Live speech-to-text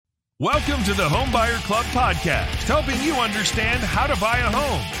Welcome to the Homebuyer Club podcast, helping you understand how to buy a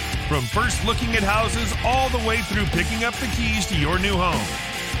home. From first looking at houses all the way through picking up the keys to your new home.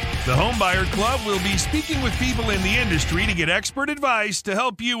 The Homebuyer Club will be speaking with people in the industry to get expert advice to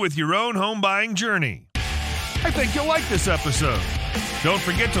help you with your own home buying journey. I think you'll like this episode. Don't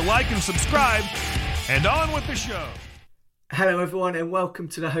forget to like and subscribe, and on with the show. Hello everyone and welcome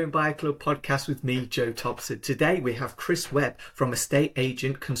to the Homebuyer Club podcast with me, Joe Thompson. Today we have Chris Webb from Estate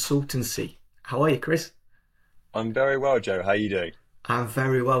Agent Consultancy. How are you, Chris? I'm very well, Joe. How are you doing? I'm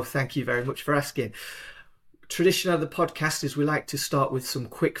very well, thank you very much for asking. Tradition of the podcast is we like to start with some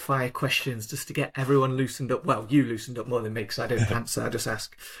quick fire questions just to get everyone loosened up. Well, you loosened up more than me because I don't answer, I just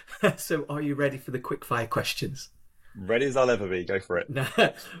ask. So are you ready for the quick fire questions? Ready as I'll ever be. Go for it.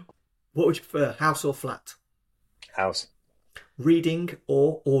 What would you prefer, house or flat? House. Reading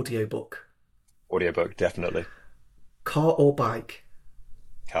or audiobook? Audiobook, definitely. Car or bike?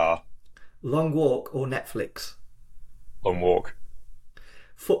 Car. Long walk or Netflix? Long walk.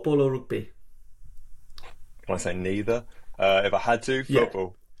 Football or rugby? Can I say neither? If I had to,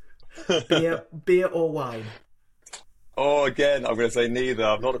 football. Beer or wine? Oh, again, I'm going to say neither.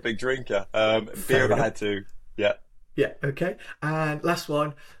 I'm not a big drinker. Beer if I had to, yeah. Yeah, okay. And last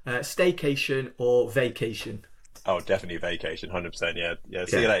one, staycation or vacation? Oh, definitely vacation, 100%, yeah.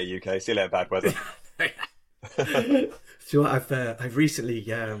 See you later, UK. See you later, bad weather. So I've recently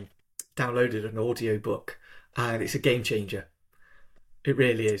downloaded an audiobook and it's a game changer. It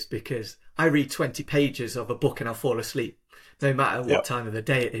really is, because I read 20 pages of a book and I'll fall asleep no matter what time of the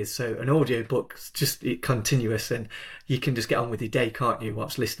day it is. So an audiobook's just continuous and you can just get on with your day, can't you,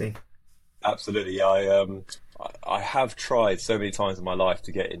 whilst listening? Absolutely. I have tried so many times in my life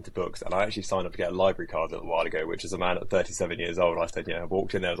to get into books, and I actually signed up to get a library card a little while ago, which is a man at 37 years old. I said, I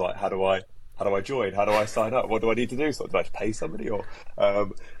walked in there, I was like, how do I join? How do I sign up? What do I need to do? So do I have to pay somebody? I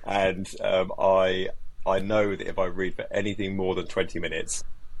know that if I read for anything more than 20 minutes,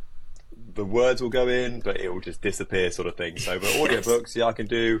 the words will go in, but it will just disappear, sort of thing. So, but audiobooks, I can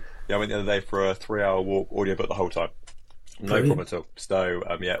do. I went the other day for a 3-hour walk, audiobook the whole time. No problem at all. So,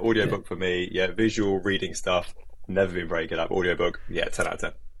 audiobook for me, visual reading stuff, never been very good at. Audiobook, 10 out of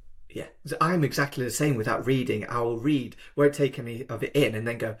 10. Yeah, I'm exactly the same without reading. I'll read, won't take any of it in, and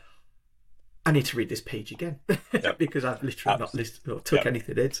then go, I need to read this page again, because I've literally not listened or took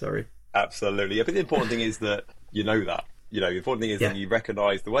anything in, sorry. Absolutely. Yeah, but the important thing is that you know that. The important thing is that you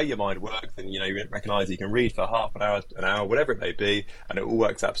recognise the way your mind works, and you recognise you can read for half an hour, whatever it may be, and it all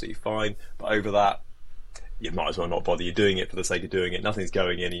works absolutely fine. But over that, you might as well not bother. You're doing it for the sake of doing it. Nothing's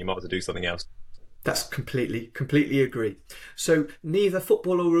going in, and you might as well do something else. That's completely agree. So neither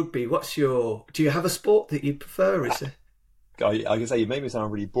football or rugby. Do you have a sport that you prefer? I can say you made me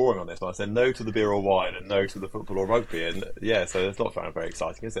sound really boring on this one. I said no to the beer or wine and no to the football or rugby, and so it's not very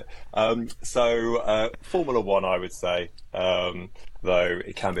exciting, is it? Formula One, I would say, though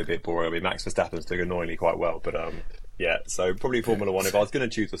it can be a bit boring. I mean, Max Verstappen's doing annoyingly quite well, but so probably Formula One. If I was going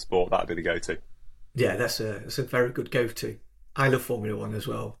to choose a sport, that'd be the go-to. Yeah, that's a very good go-to. I love Formula One as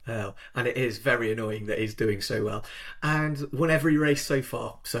well, and it is very annoying that he's doing so well and won every race so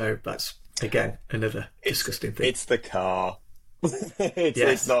far. So that's again another disgusting thing. It's the car.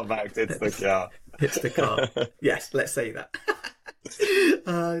 It's not Max. It's the car. It's the car. Yes, let's say that.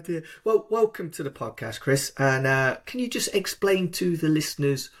 Oh dear. Well, welcome to the podcast, Chris. And can you just explain to the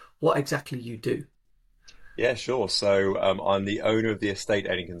listeners what exactly you do? Yeah, sure. So I'm the owner of the Estate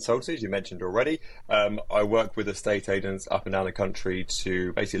Agent Consultancy, as you mentioned already. I work with estate agents up and down the country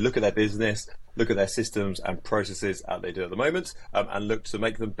to basically look at their business, look at their systems and processes as they do at the moment, and look to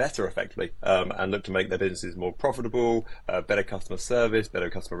make them better effectively, and look to make their businesses more profitable, better customer service, better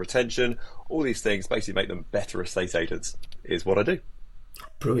customer retention, all these things, basically make them better estate agents is what I do.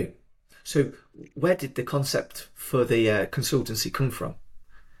 Brilliant. So where did the concept for the consultancy come from?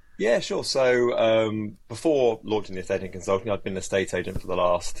 Yeah, sure. So before launching the Estate Agent Consulting, I'd been an estate agent for the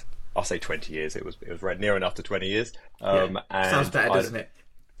last, I'll say 20 years. It was near enough to 20 years. And sounds better, doesn't it?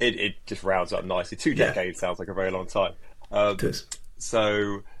 It just rounds up nicely. 2 decades sounds like a very long time. It does.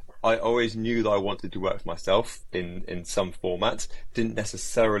 So I always knew that I wanted to work for myself in some format. Didn't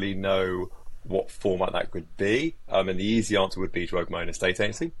necessarily know what format that could be. And the easy answer would be to open my own estate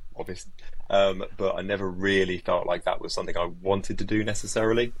agency, obviously. But I never really felt like that was something I wanted to do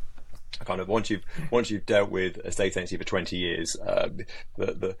necessarily. Kind of once you've dealt with estate agency for 20 years,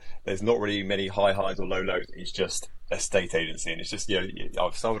 there's not really many high highs or low lows. It's just estate agency, and it's just,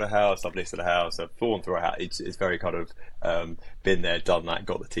 I've sold a house, I've listed a house, I've fallen through a house. It's very kind of been there, done that,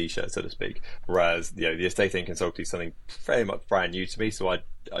 got the t-shirt, so to speak. Whereas the estate agent consultancy is something very much brand new to me. So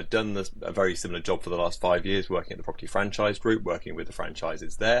I'd done a very similar job for the last 5 years, working at the property franchise group, working with the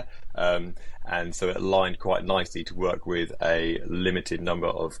franchises there, and so it aligned quite nicely to work with a limited number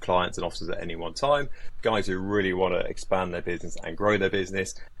of clients and officers at any one time, guys who really want to expand their business and grow their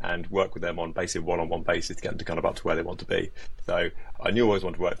business, and work with them on basically one-on-one basis to get them to kind of up to where they want to be. So I knew I always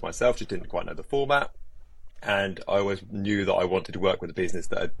wanted to work for myself, just didn't quite know the format. And I always knew that I wanted to work with a business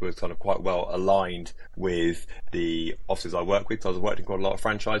that was kind of quite well aligned with the offices I work with. So I was working quite a lot of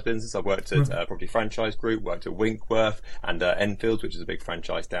franchise businesses. I worked at Property Franchise Group, worked at Winkworth and Enfield, which is a big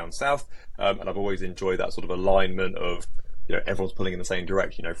franchise down south. And I've always enjoyed that sort of alignment of, everyone's pulling in the same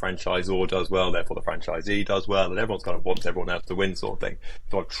direction. Franchisor does well, therefore the franchisee does well, and everyone's kind of wants everyone else to win, sort of thing.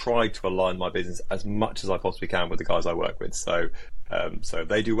 So I've tried to align my business as much as I possibly can with the guys I work with. So if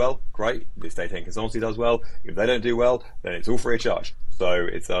they do well, great. The estate agent consultancy does well. If they don't do well, then it's all free of charge. So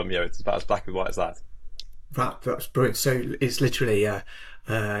it's it's about as black and white as that. That's brilliant. So it's literally, I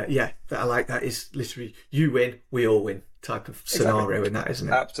like that. It's literally you win, we all win type of scenario in that, isn't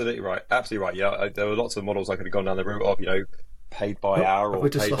it? Absolutely right. Absolutely right. Yeah, there were lots of models I could have gone down the route of, paid by hour or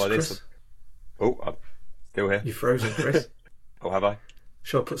paid by this. Chris? Oh, I'm still here. You're frozen, Chris. Oh, have I?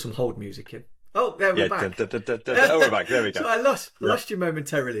 Sure, put some hold music in. Oh, there we're back. Oh, we're back. There we go. So I lost you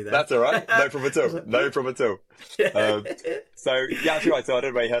momentarily there. That's all right. No problem at all. No problem at all. So yeah, actually right. So I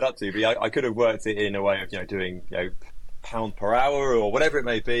don't know where you heard up to, but I could have worked it in a way of doing pound per hour or whatever it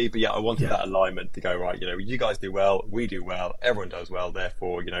may be. But I wanted that alignment to go right. You guys do well, we do well, everyone does well.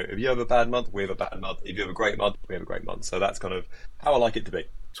 Therefore, if you have a bad month, we have a bad month. If you have a great month, we have a great month. So that's kind of how I like it to be.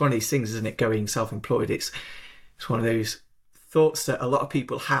 It's one of these things, isn't it? Going self-employed. It's one of those thoughts that a lot of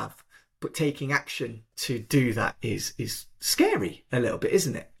people have. But taking action to do that is scary a little bit,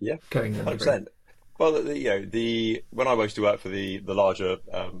 isn't it? Yeah, going 100%. Well, when I used to work for the larger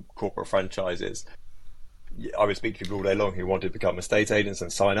corporate franchises, I would speak to people all day long who wanted to become estate agents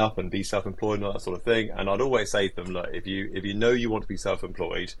and sign up and be self-employed and all that sort of thing. And I'd always say to them, look, if you know you want to be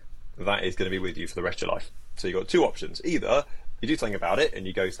self-employed, that is going to be with you for the rest of your life. So you've got two options: either you do something about it and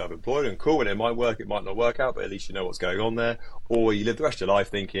you go self-employed and cool, and it might work, it might not work out, but at least you know what's going on there. Or you live the rest of your life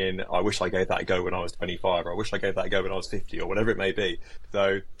thinking, I wish I gave that a go when I was 25, or I wish I gave that a go when I was 50, or whatever it may be.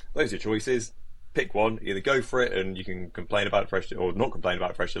 So those are your choices. Pick one. Either go for it and you can complain about it for rest, or not complain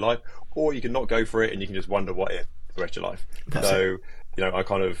about it for the rest of your life, or you can not go for it and you can just wonder what if for the rest of your life. I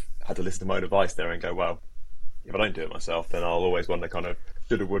kind of had to listen to my own advice there and go, well, if I don't do it myself, then I'll always wonder kind of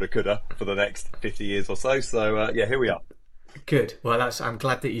shoulda, woulda, coulda for the next 50 years or so. So here we are. Good. Well, I'm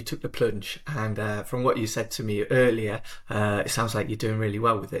glad that you took the plunge, and from what you said to me earlier, it sounds like you're doing really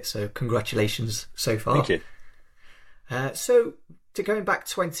well with it. So congratulations so far. Thank you. So going back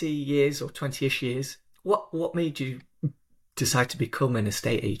 20 years or 20-ish years, what made you decide to become an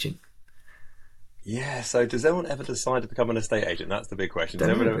estate agent? Yeah, so does anyone ever decide to become an estate agent? That's the big question. Does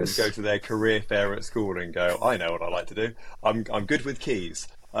anyone ever go to their career fair at school and go, I know what I like to do. I'm good with keys.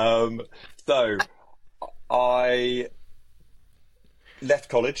 So I left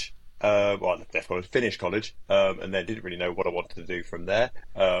college, finished college, and then didn't really know what I wanted to do from there.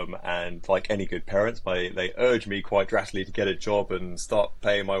 And like any good parents, they urged me quite drastically to get a job and start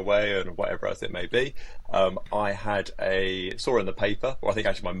paying my way and whatever else it may be. I saw in the paper, or I think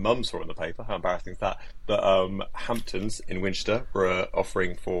actually my mum saw in the paper, how embarrassing is that Hamptons in Winchester were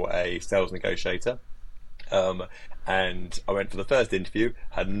offering for a sales negotiator. And I went for the first interview,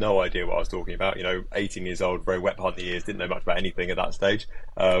 had no idea what I was talking about, 18 years old, very wet behind the ears, didn't know much about anything at that stage,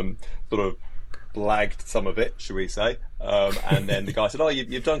 sort of blagged some of it, shall we say, and then the guy said,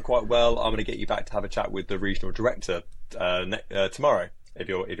 you've done quite well, I'm going to get you back to have a chat with the regional director tomorrow, if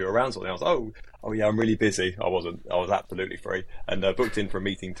you're around, sort of thing. I was oh yeah, I'm really busy. I was absolutely free, and booked in for a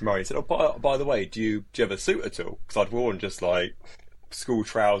meeting tomorrow. He said, by the way, do you have a suit at all? Because I'd worn just like school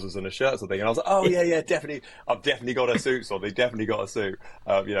trousers and a shirt sort of thing, and I was like, yeah, definitely, I've definitely got a suit. So they definitely got a suit.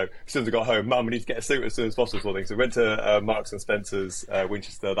 As soon as I got home, Mum, we need to get a suit as soon as possible, sort of thing. So I went to Marks and Spencer's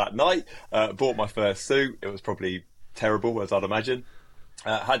Winchester that night, bought my first suit. It was probably terrible, as I'd imagine.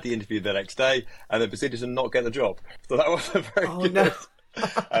 Had the interview the next day, and then proceeded to not get the job. So that wasn't very good. No.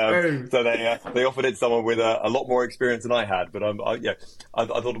 So they offered it to someone with a lot more experience than I had, but I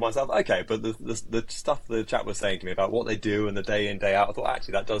thought to myself, okay, but the stuff the chap was saying to me about what they do and the day in day out, I thought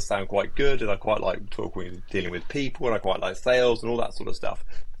actually that does sound quite good, and I quite like dealing with people, and I quite like sales and all that sort of stuff.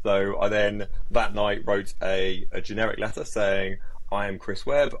 So I then that night wrote a generic letter saying, I am Chris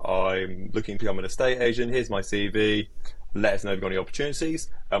Webb, I'm looking to become an estate agent, here's my CV, let us know if you've got any opportunities.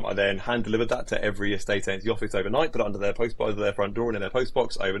 I then hand delivered that to every estate agency office overnight, put it under their under their front door and in their post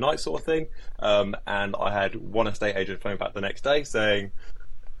box overnight sort of thing. And I had one estate agent phone back the next day saying,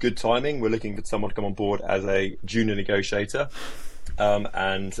 good timing, we're looking for someone to come on board as a junior negotiator. So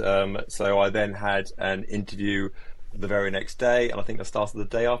I then had an interview the very next day, and I think I started the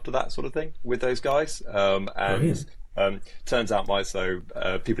day after that sort of thing with those guys. Turns out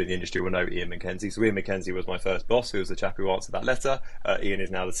people in the industry will know Ian McKenzie. So Ian McKenzie was my first boss, who was the chap who answered that letter. Ian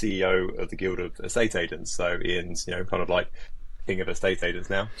is now the CEO of the Guild of Estate Agents. So Ian's, kind of like king of estate agents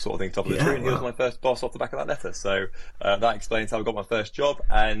now, sort of thing, top of the tree. And he was my first boss off the back of that letter. So that explains how I got my first job.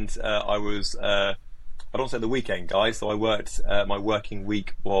 And I was, I don't say the weekend guy. So I worked, my working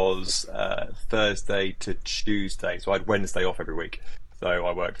week was Thursday to Tuesday. So I had Wednesday off every week. So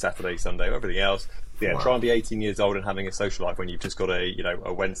I worked Saturday, Sunday, everything else. Yeah, try and be 18 years old and having a social life when you've just got a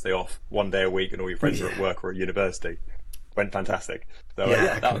Wednesday off, one day a week, and all your friends are at work or at university. Went fantastic. So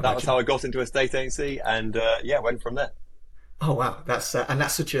that was how I got into a estate agency, and went from there. Oh wow, that's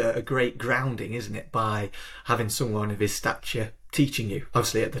such a great grounding, isn't it? By having someone of his stature teaching you.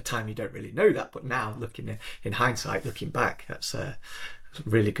 Obviously, at the time you don't really know that, but now looking in hindsight, looking back, that's a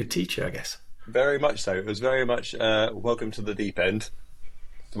really good teacher, I guess. Very much so. It was very much welcome to the deep end.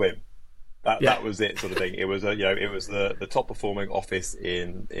 Swim. That was it, sort of thing. It was it was the top performing office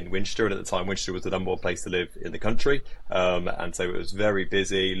in Winchester, and at the time Winchester was the number one place to live in the country. And so it was very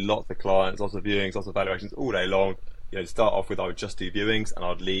busy, lots of clients, lots of viewings, lots of valuations all day long. To start off with, I would just do viewings, and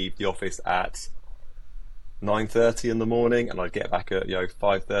I'd leave the office at 9:30 in the morning, and I'd get back at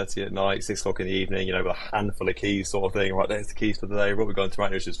 5:30 at night, 6 o'clock in the evening, with a handful of keys, sort of thing. Right, there's the keys for the day. What we're going to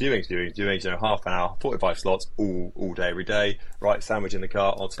tonight is just viewings, half an hour, 45 slots, all day, every day. Right, sandwich in the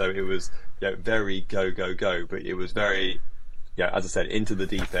car. So it was very go, but it was very, as I said, into the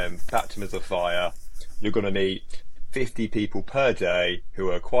deep end, baptism of fire. You're going to meet 50 people per day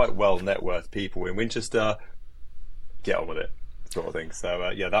who are quite well net worth people in Winchester. Get on with it, sort of thing.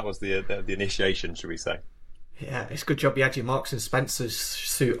 So that was the initiation, should we say? Yeah, it's a good job you had your Marks and Spencer's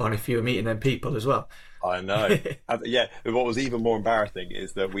suit on if you were meeting them people as well. I know. What was even more embarrassing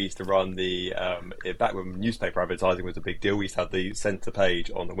is that we used to run back when newspaper advertising was a big deal, we used to have the centre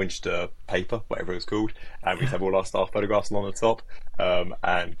page on the Winchester paper, whatever it was called, and we used to have all our staff photographs along the top.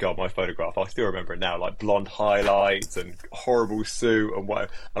 And God, my photograph, I still remember it now, like blonde highlights and horrible suit and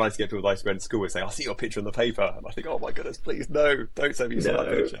whatever. And I used to get people that I used to go to school and say, I see your picture in the paper. And I think, oh my goodness, please, no, don't send me that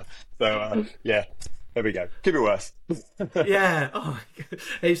picture. So, there we go. Could be worse. Yeah. Oh,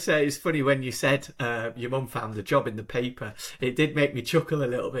 it's funny when you said your mum found a job in the paper. It did make me chuckle a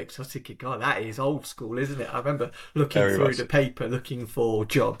little bit because I was thinking, God, that is old school, isn't it? I remember looking through the paper, looking for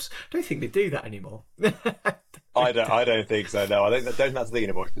jobs. I don't think they do that anymore. I don't think so. No, I don't have to think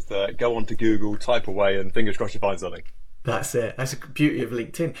anymore. Just go on to Google, type away, and fingers crossed you find something. That's it. That's the beauty of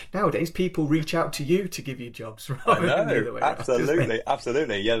LinkedIn. Nowadays, people reach out to you to give you jobs. I know,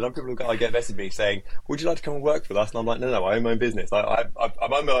 absolutely. Yeah, a lot of people get messaged me saying, "Would you like to come and work for us?" And I'm like, "No, I own my own business. I'm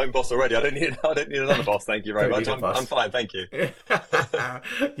my own boss already. I don't need another boss. Thank you very much. I'm fine. Thank you."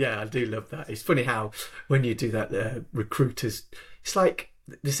 Yeah, I do love that. It's funny how when you do that, the recruiters, it's like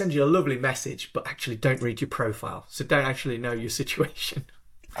they send you a lovely message, but actually don't read your profile, so don't actually know your situation.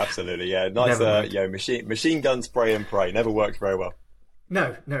 Absolutely, yeah. Nice, machine gun spray and pray never works very well.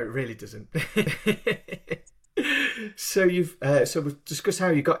 No, it really doesn't. So we've discussed how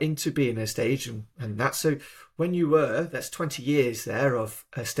you got into being an estate agent and that. So when you that's 20 years there of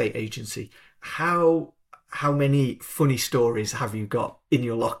estate agency. How many funny stories have you got in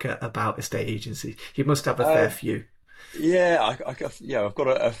your locker about estate agency? You must have a fair few. Yeah, I've got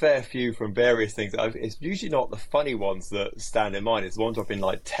a fair few from various things. It's usually not the funny ones that stand in mind. It's the ones I've been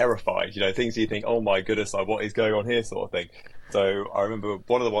like terrified. Things you think, oh my goodness, like what is going on here, sort of thing. So I remember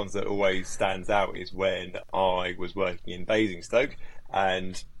one of the ones that always stands out is when I was working in Basingstoke,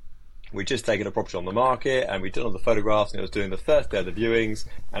 and we'd just taken a property on the market, and we'd done all the photographs, and it was doing the first day of the viewings.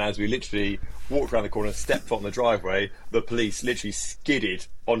 And as we literally walked around the corner, stepped foot on the driveway, the police literally skidded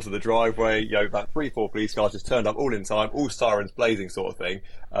onto the driveway. About 3-4 police cars just turned up all in time, all sirens blazing, sort of thing.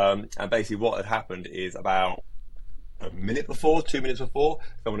 And basically, what had happened is about 2 minutes before,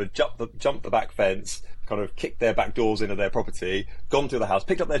 someone had jumped the back fence, kind of kicked their back doors into their property, gone through the house,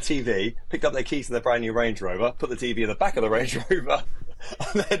 picked up their TV, picked up their keys to their brand new Range Rover, put the TV in the back of the Range Rover,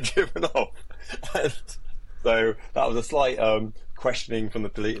 and then driven off. And so that was a slight questioning from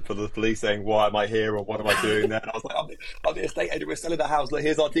the police saying, why am I here or what am I doing there? And I was like, I'm the estate agent, we're selling the house, look,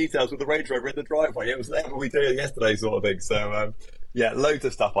 here's our details with the Range Rover in the driveway. It was there when we did it yesterday, sort of thing. So loads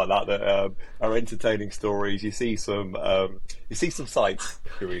of stuff like that are entertaining stories. You see some sights,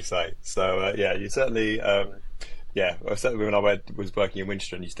 shall we say. So you certainly Yeah, well, certainly when I was working in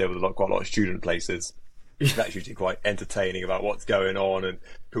Winchester and used to deal with quite a lot of student places, that's usually quite entertaining about what's going on and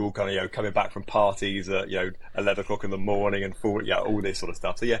people kind of coming back from parties at 11 o'clock in the morning and all this sort of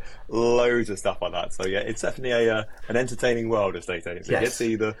stuff. So yeah, loads of stuff like that. So yeah, it's definitely an entertaining world, estate agency. Yes.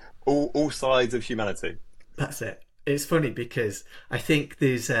 You get to see all sides of humanity. That's it. It's funny because I think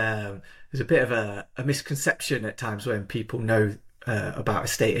there's a bit of a misconception at times when people know about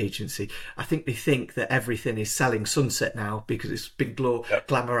estate agency. I think they think that everything is selling sunset now because it's been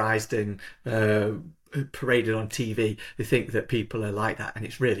glamorized and paraded on TV. They think that people are like that, and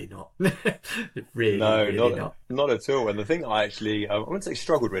it's really not. really not. Not at all. And the thing I actually, I wouldn't say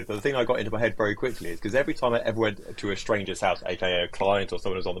struggled with, but the thing I got into my head very quickly is because every time I ever went to a stranger's house, aka a client or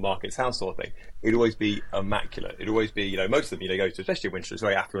someone who's on the market's house sort of thing, it'd always be immaculate. It'd always be, most of them, go to, especially in Winchester, it's a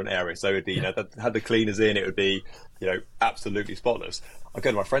very affluent area, so it'd be, that had the cleaners in, it would be, absolutely spotless. I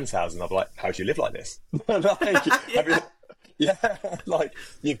go to my friend's house and I'm like, how do you live like this? Yeah, like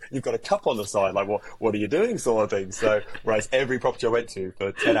you've got a cup on the side, like what are you doing, sort of thing. So whereas every property I went to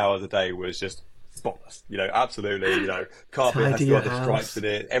for 10 hours a day was just spotless, absolutely, carpet has got the stripes in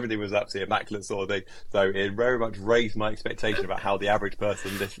it, everything was absolutely immaculate sort of thing. So it very much raised my expectation about how the average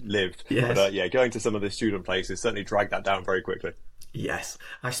person lived. Yes. But going to some of the student places certainly dragged that down very quickly. Yes,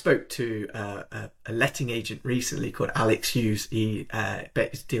 I spoke to a letting agent recently called Alex Hughes. He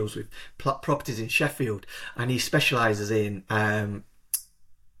deals with properties in Sheffield, and he specialises in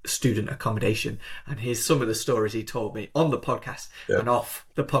student accommodation. And here's some of the stories he told me on the podcast and off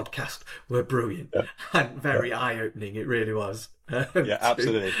the podcast were brilliant and very eye-opening. It really was. Yeah,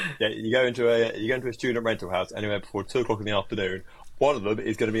 absolutely. Yeah, you go into a student rental house anywhere before 2 o'clock in the afternoon. One of them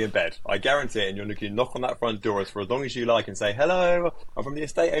is going to be in bed. I guarantee it. And you can knock on that front door for as long as you like and say, hello, I'm from the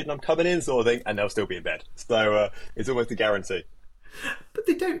estate agent, I'm coming in, sort of thing, and they'll still be in bed. So it's almost a guarantee. But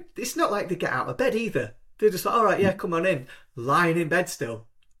they don't, it's not like they get out of bed either. They're just like, all right, yeah, come on in. Lying in bed still.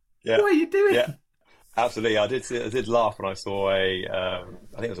 Yeah. What are you doing? Yeah. Absolutely, I did laugh when I saw I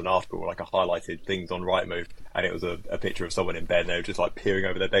think it was an article, like a highlighted things on Rightmove, and it was a picture of someone in bed, and they were just like peering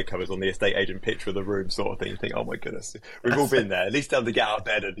over their bed covers on the estate agent picture of the room, sort of thing. You think, oh my goodness, we've all been there. At least able to get out of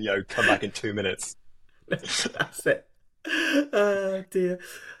bed and come back in 2 minutes. That's it. Oh dear.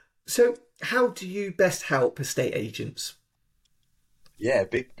 So, how do you best help estate agents? Yeah,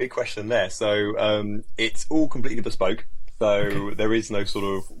 big question there. So it's all completely bespoke. So there is no sort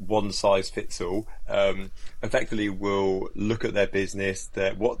of one size fits all. Effectively, we'll look at their business,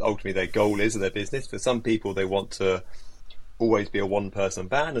 what ultimately their goal is of their business. For some people, they want to always be a one-person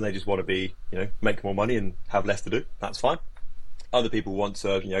band and they just want to be, make more money and have less to do. That's fine. Other people want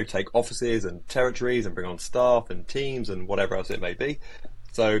to, take offices and territories and bring on staff and teams and whatever else it may be.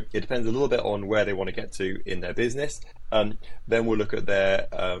 So it depends a little bit on where they want to get to in their business. Then we'll look at their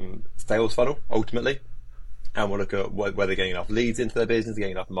sales funnel ultimately. And we'll look at whether they're getting enough leads into their business,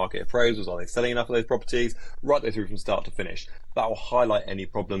 getting enough market appraisals, are they selling enough of those properties, right the way through from start to finish. That will highlight any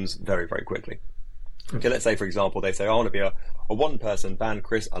problems very, very quickly. Okay, let's say, for example, they say, I want to be a one-person band,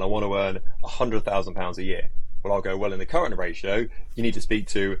 Chris, and I want to earn £100,000 a year. Well, I'll go, well, in the current ratio, you need to speak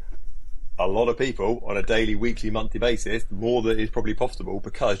to a lot of people on a daily, weekly, monthly basis, more than is probably profitable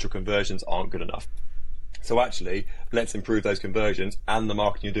because your conversions aren't good enough. So actually, let's improve those conversions and the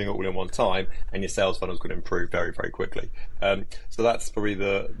marketing you're doing it all in one time, and your sales funnel is going to improve very, very quickly. So that's probably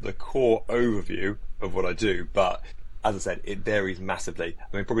the core overview of what I do. But as I said, it varies massively.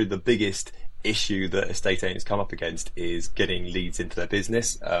 I mean, probably the biggest issue that estate agents come up against is getting leads into their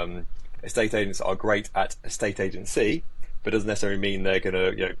business. Estate agents are great at estate agency, but doesn't necessarily mean they're going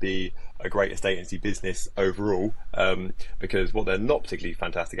to be a great estate agency business overall, because what they're not particularly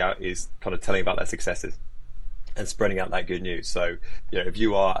fantastic at is kind of telling about their successes and spreading out that good news. So, if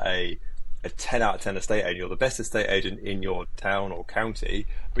you are a 10 out of 10 estate agent, you're the best estate agent in your town or county,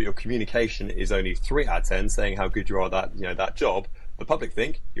 but your communication is only 3 out of 10 saying how good you are at that job, the public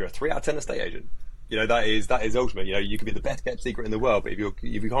think you're a 3 out of 10 estate agent. That is ultimate. You could be the best kept secret in the world, but if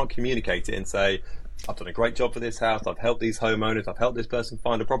you can't communicate it and say, I've done a great job for this house, I've helped these homeowners, I've helped this person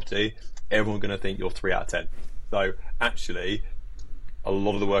find a property, everyone's going to think you're 3 out of 10. So actually, a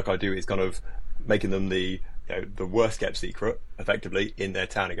lot of the work I do is kind of making them the worst kept secret effectively in their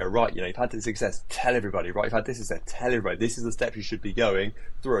town and go, right, you've had this success, tell everybody, right, you've had this success, tell everybody, this is the steps you should be going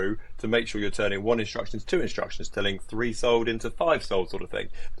through to make sure you're turning 1 instruction into 2 instructions, telling 3 sold into 5 sold sort of thing,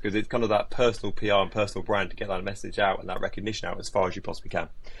 because it's kind of that personal PR and personal brand to get that message out and that recognition out as far as you possibly can.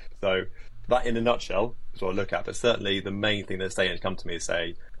 So that in a nutshell is what I look at, but certainly the main thing that estate agents come to me is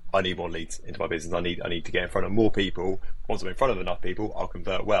say, I need more leads into my business. I need to get in front of more people. Once I'm in front of enough people, I'll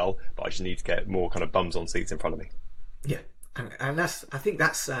convert well, but I just need to get more kind of bums on seats in front of me. Yeah, and I think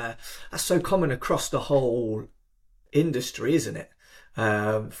that's so common across the whole industry, isn't it?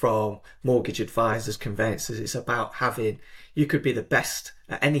 From mortgage advisors, conveyancers, it's about you could be the best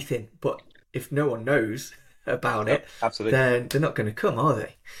at anything, but if no one knows about it, absolutely, then they're not going to come, are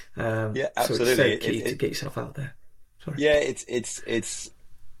they? Yeah, absolutely. So it's so key to get yourself out there. Sorry. Yeah, it's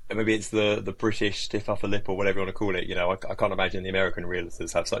maybe it's the British stiff upper lip or whatever you want to call it. You know, I can't imagine the American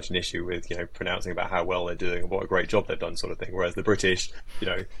realtors have such an issue with, you know, pronouncing about how well they're doing and what a great job they've done, sort of thing. Whereas the British, you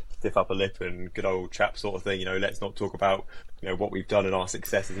know, stiff upper lip and good old chap sort of thing. You know, let's not talk about, you know, what we've done and our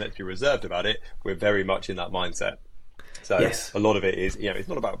successes, and let's be reserved about it. We're very much in that mindset. So yes. A lot of it is, you know, it's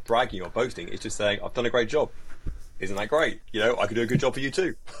not about bragging or boasting. It's just saying, I've done a great job. Isn't that great? You know, I could do a good job for you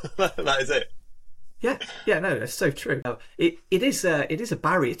too. That is it. Yeah, no, that's so true. It is a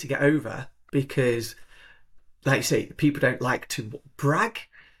barrier to get over because, like you say, people don't like to brag.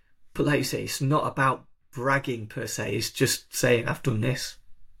 But like you say, it's not about bragging per se. It's just saying, I've done this.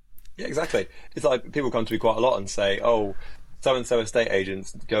 Yeah, exactly. It's like people come to me quite a lot and say, oh, so-and-so estate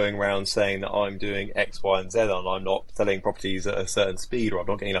agents going around saying that I'm doing X, Y, and Z and I'm not selling properties at a certain speed or I'm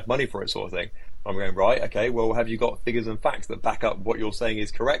not getting enough money for it, sort of thing. I'm going, right, okay, well, have you got figures and facts that back up what you're saying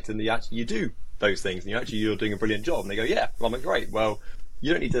is correct and you do those things and you're doing a brilliant job? And they go, yeah. Well, I'm like, great. Well,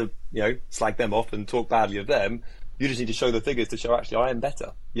 you don't need to, you know, slag them off and talk badly of them. You just need to show the figures to show actually I am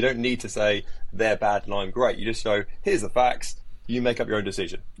better. You don't need to say they're bad and I'm great. You just show, here's the facts. You make up your own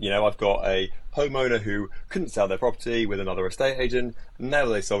decision. You know, I've got a homeowner who couldn't sell their property with another estate agent. Now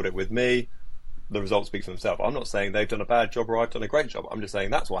they sold it with me. The results speak for themselves. I'm not saying they've done a bad job or I've done a great job. I'm just saying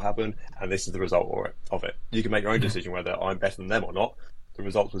that's what happened and this is the result of it. You can make your own decision whether I'm better than them or not. The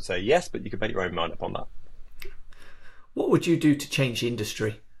results would say yes, but you can make your own mind up on that. What would you do to change the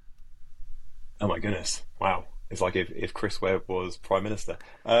industry? Oh my goodness. Wow. It's like if Chris Webb was Prime Minister.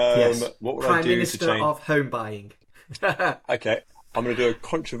 Yes. What would Prime I do Minister to change? of home buying. Okay. I'm going to do a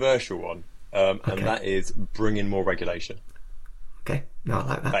controversial one. And that is bring in more regulation. Okay, no, I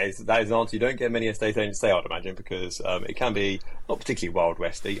like that. That is an answer you don't get many estate agents say, I'd imagine, because it can be not particularly Wild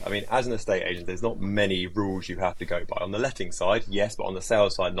Westy. I mean, as an estate agent, there's not many rules you have to go by. On the letting side, yes, but on the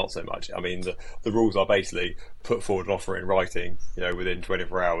sales side, not so much. I mean, the rules are basically put forward an offer in writing, you know, within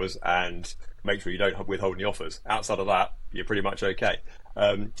 24 hours and make sure you don't withhold any offers. Outside of that, you're pretty much okay.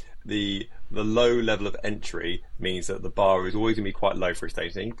 The low level of entry means that the bar is always going to be quite low for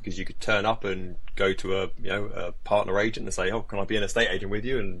estate agent because you could turn up and go to a partner agent and say, oh, can I be an estate agent with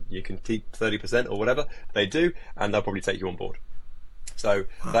you? And you can keep 30% or whatever they do, and they'll probably take you on board. So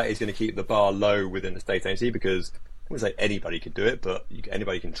that is going to keep the bar low within estate agency because I wouldn't say anybody could do it, but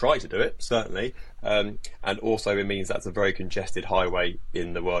anybody can try to do it, certainly. And also it means that's a very congested highway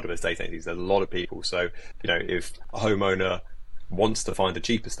in the world of estate agencies. There's a lot of people. So, you know, if a homeowner wants to find a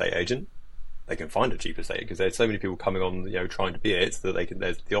cheap estate agent, they can find a cheap estate because there's so many people coming on, you know, trying to be it, so that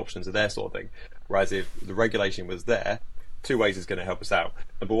there's the options are there, sort of thing. Whereas if the regulation was there, two ways is going to help us out.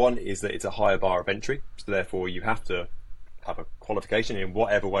 Number one is that it's a higher bar of entry, so therefore you have to have a qualification in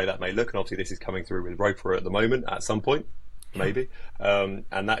whatever way that may look, and obviously this is coming through with ROFA at the moment at some point, maybe, and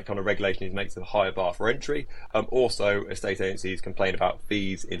that kind of regulation makes it a higher bar for entry. Also, estate agencies complain about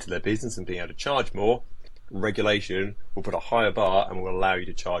fees into their business and being able to charge more. Regulation will put a higher bar and will allow you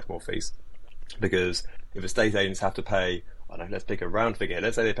to charge more fees. Because if estate agents have to pay, I don't know, let's pick a round figure.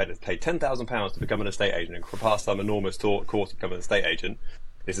 Let's say they pay £10,000 to become an estate agent and pass some enormous course to become an estate agent.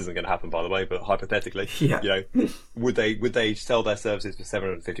 This isn't going to happen, by the way, but hypothetically, you know, would they sell their services for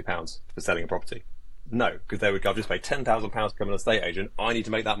 £750 for selling a property? No, because they would go, I've just paid £10,000 to become an estate agent. I need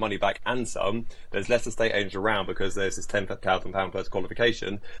to make that money back and some. There's less estate agents around because there's this £10,000 per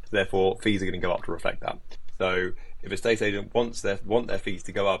qualification. Therefore, fees are going to go up to reflect that. So if a estate agent want their fees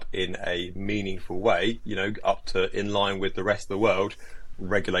to go up in a meaningful way, you know, up to in line with the rest of the world,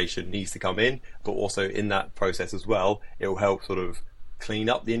 regulation needs to come in. But also in that process as well, it will help sort of clean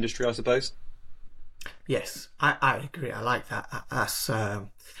up the industry, I suppose. Yes, I agree. I like that. That's a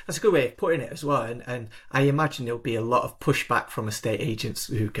good way of putting it as well. And I imagine there'll be a lot of pushback from estate agents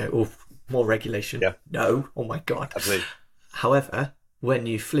who go, oh, more regulation. Yeah. No, oh my God. Absolutely. However, when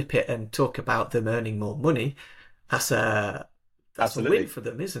you flip it and talk about them earning more money, that's a win for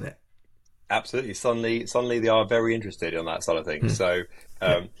them, isn't it? Absolutely. Suddenly they are very interested in that side of things. So,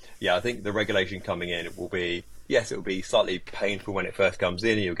 I think the regulation coming in will be, yes, it will be slightly painful when it first comes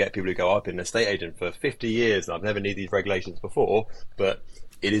in. You'll get people who go, I've been an estate agent for 50 years and I've never needed these regulations before, but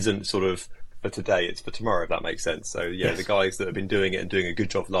it isn't sort of for today, it's for tomorrow, if that makes sense. So, yes. The guys that have been doing it and doing a good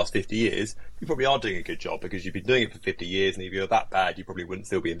job for the last 50 years, you probably are doing a good job because you've been doing it for 50 years, and if you're that bad, you probably wouldn't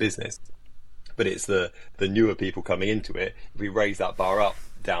still be in business. But it's the newer people coming into it. If we raise that bar up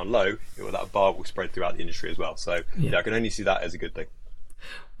down low, that bar will spread throughout the industry as well. So, I can only see that as a good thing.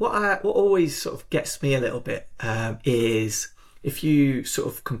 What always sort of gets me a little bit is if you sort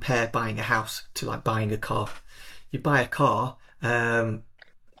of compare buying a house to like buying a car. You buy a car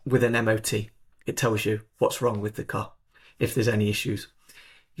with an MOT. It tells you what's wrong with the car, if there's any issues.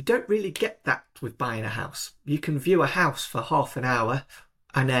 You don't really get that with buying a house. You can view a house for half an hour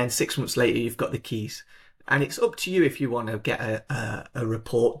and then 6 months later you've got the keys. And it's up to you if you want to get a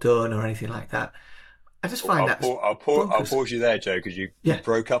report done or anything like that. I just find I'll pause you there, Joe, because you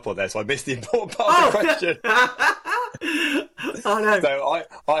broke up on there, so I missed the important part of the question. Oh no! So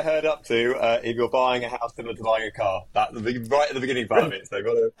I heard up to if you're buying a house similar to buying a car. That's right at the beginning part of it. So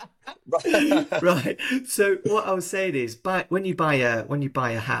right. So what I was saying is, when you buy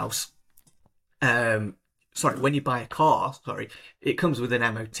a house, when you buy a car, it comes with an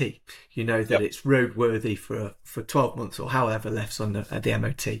MOT. You know that it's roadworthy for 12 months or however left's on the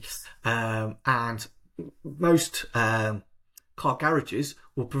MOT, and most car garages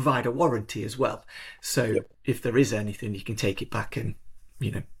will provide a warranty as well. So if there is anything, you can take it back and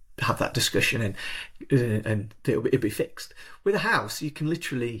have that discussion and it'll be fixed. With a house, you can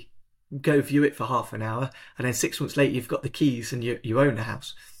literally go view it for half an hour and then 6 months later you've got the keys and you own a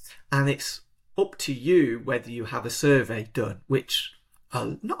house, and it's up to you whether you have a survey done, which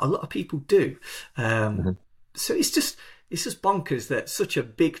not a lot of people do. So it's just bonkers that such a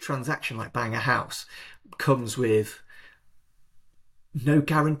big transaction like buying a house comes with no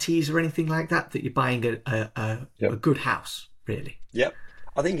guarantees or anything like that you're buying a good house, really. Yep.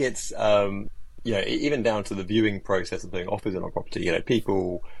 I think it's even down to the viewing process of putting offers on a property.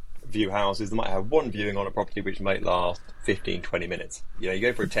 People view houses, they might have one viewing on a property which might last 15-20 minutes. You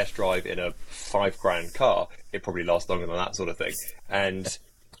go for a test drive in a $5,000 car, it probably lasts longer than that sort of thing. And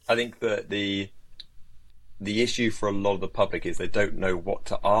I think that the issue for a lot of the public is they don't know what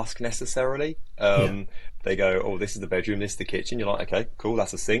to ask necessarily. They go, oh, this is the bedroom, this is the kitchen. You're like, okay, cool,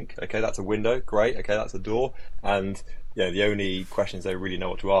 that's a sink. Okay, that's a window. Great. Okay, that's a door. And the only questions they really know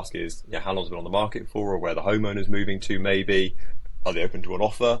what to ask is, how long's it been on the market for, or where the homeowner's moving to maybe. Are they open to an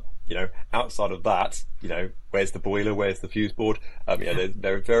offer? Outside of that, where's the boiler? Where's the fuse board?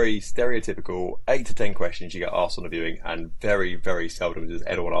 They're very stereotypical 8 to 10 questions you get asked on a viewing, and very, very seldom does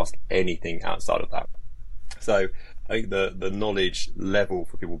anyone ask anything outside of that. So I think the knowledge level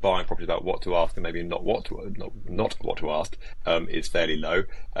for people buying property about what to ask and maybe not what to ask is fairly low.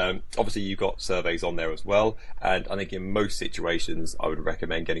 Obviously, you've got surveys on there as well, and I think in most situations I would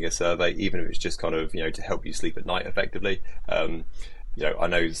recommend getting a survey, even if it's just kind of to help you sleep at night effectively. I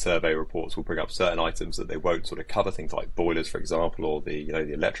know survey reports will bring up certain items that they won't sort of cover, things like boilers, for example, or the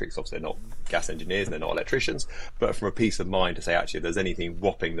electrics. Obviously, they're not gas engineers and they're not electricians, but from a peace of mind to say, actually, if there's anything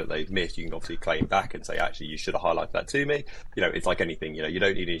whopping that they've missed, you can obviously claim back and say, actually, you should have highlighted that to me. It's like anything, you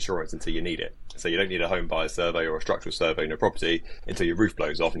don't need insurance until you need it. So you don't need a home buyer survey or a structural survey in a property until your roof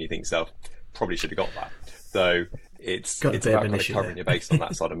blows off and you think to yourself, probably should have got that. So it's about kind of covering your base on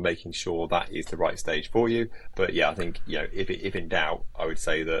that side and making sure that is the right stage for you. But I think if in doubt, I would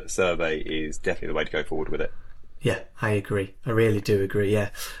say that survey is definitely the way to go forward with it. Yeah, I agree. I really do agree.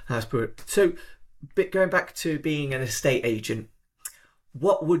 Yeah, that's brilliant. So, going back to being an estate agent,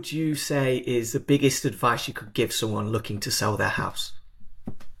 what would you say is the biggest advice you could give someone looking to sell their house?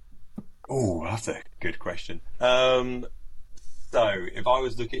 Oh, that's a good question. So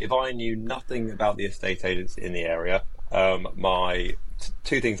if I knew nothing about the estate agents in the area, my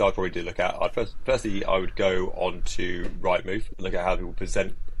two things I'd probably do look at. Firstly, I would go on to Rightmove and look at how people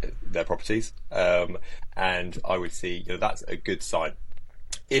present their properties, and I would see that's a good sign.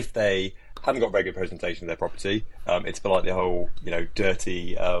 If they haven't got very good presentation of their property, it's a bit like the whole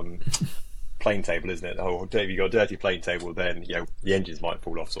dirty plane table, isn't it? If you've got a dirty plane table, then the engines might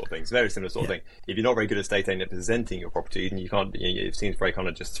fall off, sort of thing. It's a very similar sort of thing. If you're not very good at estate agent at presenting your property, and you can't, it seems very kind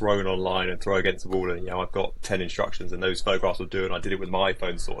of just thrown online and throw against the wall, and I've got 10 instructions and those photographs will do, and I did it with my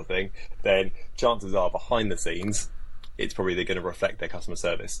iPhone, sort of thing. Then chances are behind the scenes, it's probably they're going to reflect their customer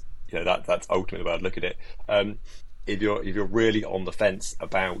service. That's ultimately the way I'd look at it. If you're really on the fence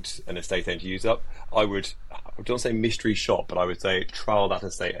about an estate agent to use up, I don't say mystery shop, but I would say trial that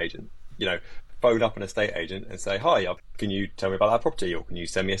estate agent. Phone up an estate agent and say, hi, can you tell me about that property, or can you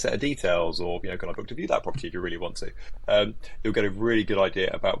send me a set of details, or can I book to view that property if you really want to? You'll get a really good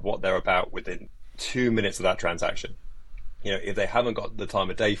idea about what they're about within 2 minutes of that transaction. If they haven't got the time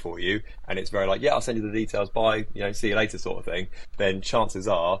of day for you and it's very like, I'll send you the details, bye, see you later sort of thing, then chances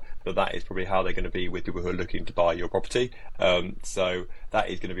are that is probably how they're going to be with people who are looking to buy your property. So that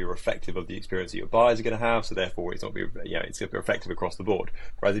is going to be reflective of the experience that your buyers are going to have. So therefore it's it's going to be reflective across the board.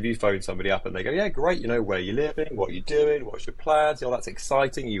 Whereas if you phone somebody up and they go, yeah, great, where you're living, what you're doing, what's your plans, that's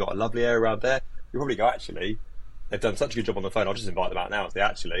exciting, you've got a lovely area around there, you probably go, actually, they've done such a good job on the phone. I'll just invite them out now and say,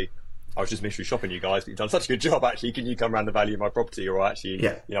 actually, I was just mystery shopping you guys, but you've done such a good job, actually. Can you come around and value my property? Or actually,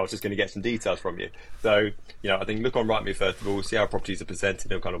 I was just going to get some details from you. So, I think look on Rightmove first of all, see how properties are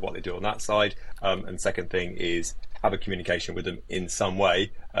presented and kind of what they do on that side. And second thing is have a communication with them in some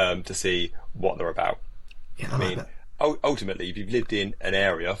way to see what they're about. Yeah, I mean, ultimately, if you've lived in an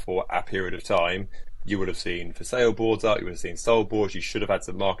area for a period of time, you would have seen for sale boards out, you would have seen sold boards, you should have had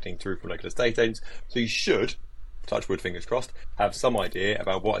some marketing through from local estate agents. So you should, touch wood, fingers crossed, have some idea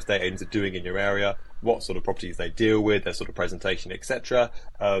about what estate agents are doing in your area, what sort of properties they deal with, their sort of presentation, etc.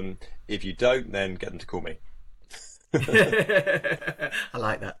 If you don't, then get them to call me. I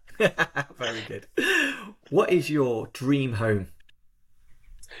like that. Very good. What is your dream home?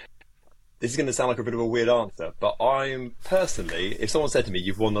 This is going to sound like a bit of a weird answer, but I'm personally, if someone said to me,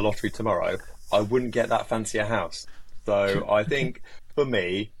 you've won the lottery tomorrow, I wouldn't get that fancier house. So I think for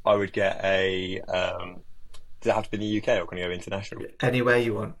me, I would get a, does it have to be in the UK or can you go international? Anywhere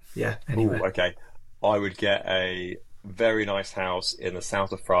you want. Yeah, anywhere. Ooh, okay. I would get a very nice house in the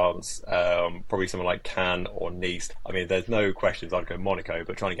south of France, probably somewhere like Cannes or Nice. I mean, there's no questions I'd go Monaco,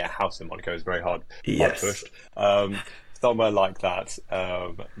 but trying to get a house in Monaco is very hard pushed. Somewhere like that,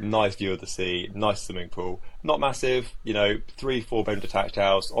 nice view of the sea, nice swimming pool, not massive, 3-4 bedroom detached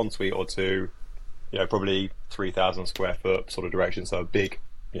house, ensuite or two, probably 3,000 square foot sort of direction, so a big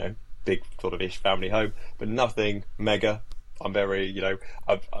sort of ish family home, but nothing mega. I'm very,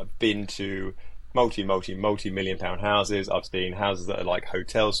 I've been to multi-million pound houses. I've seen houses that are like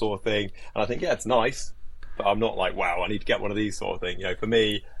hotel sort of thing, and I think, it's nice, but I'm not like, wow, I need to get one of these sort of thing. For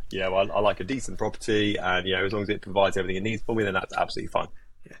me, I like a decent property, and as long as it provides everything it needs for me, then that's absolutely fine.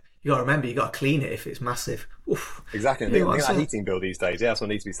 Yeah, you got to remember, you got to clean it if it's massive. Oof. Exactly. Think that heating bill these days. Yeah, that's what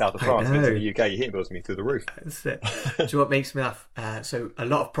needs to be south of France. But in the UK, your heating bills can be through the roof. That's it. Do you know what makes me laugh? So a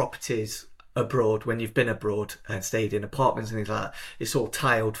lot of properties abroad, when you've been abroad and stayed in apartments and things like that, it's all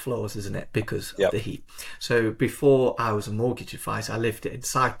tiled floors, isn't it? Because of the heat. So before I was a mortgage advisor, I lived in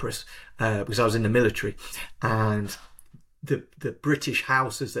Cyprus because I was in the military, and the British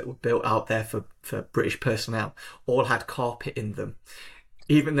houses that were built out there for British personnel all had carpet in them.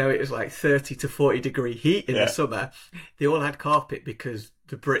 Even though it was like 30 to 40 degree heat in the summer, they all had carpet because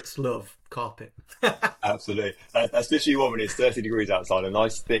the Brits love carpet. Absolutely. That's literally what when it's 30 degrees outside, a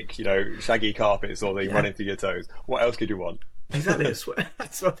nice thick, shaggy carpet sort of thing running through your toes. What else could you want? Exactly.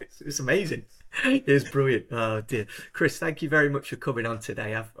 That's what it's amazing. It's brilliant. Oh dear. Chris, thank you very much for coming on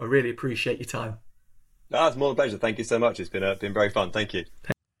today. I really appreciate your time. No, it's more than a pleasure. Thank you so much. It's been very fun. Thank you.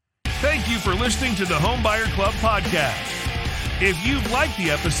 Thank you for listening to the Homebuyer Club podcast. If you've liked the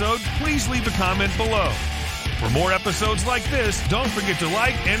episode, please leave a comment below. For more episodes like this, don't forget to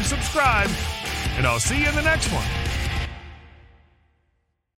like and subscribe, and I'll see you in the next one.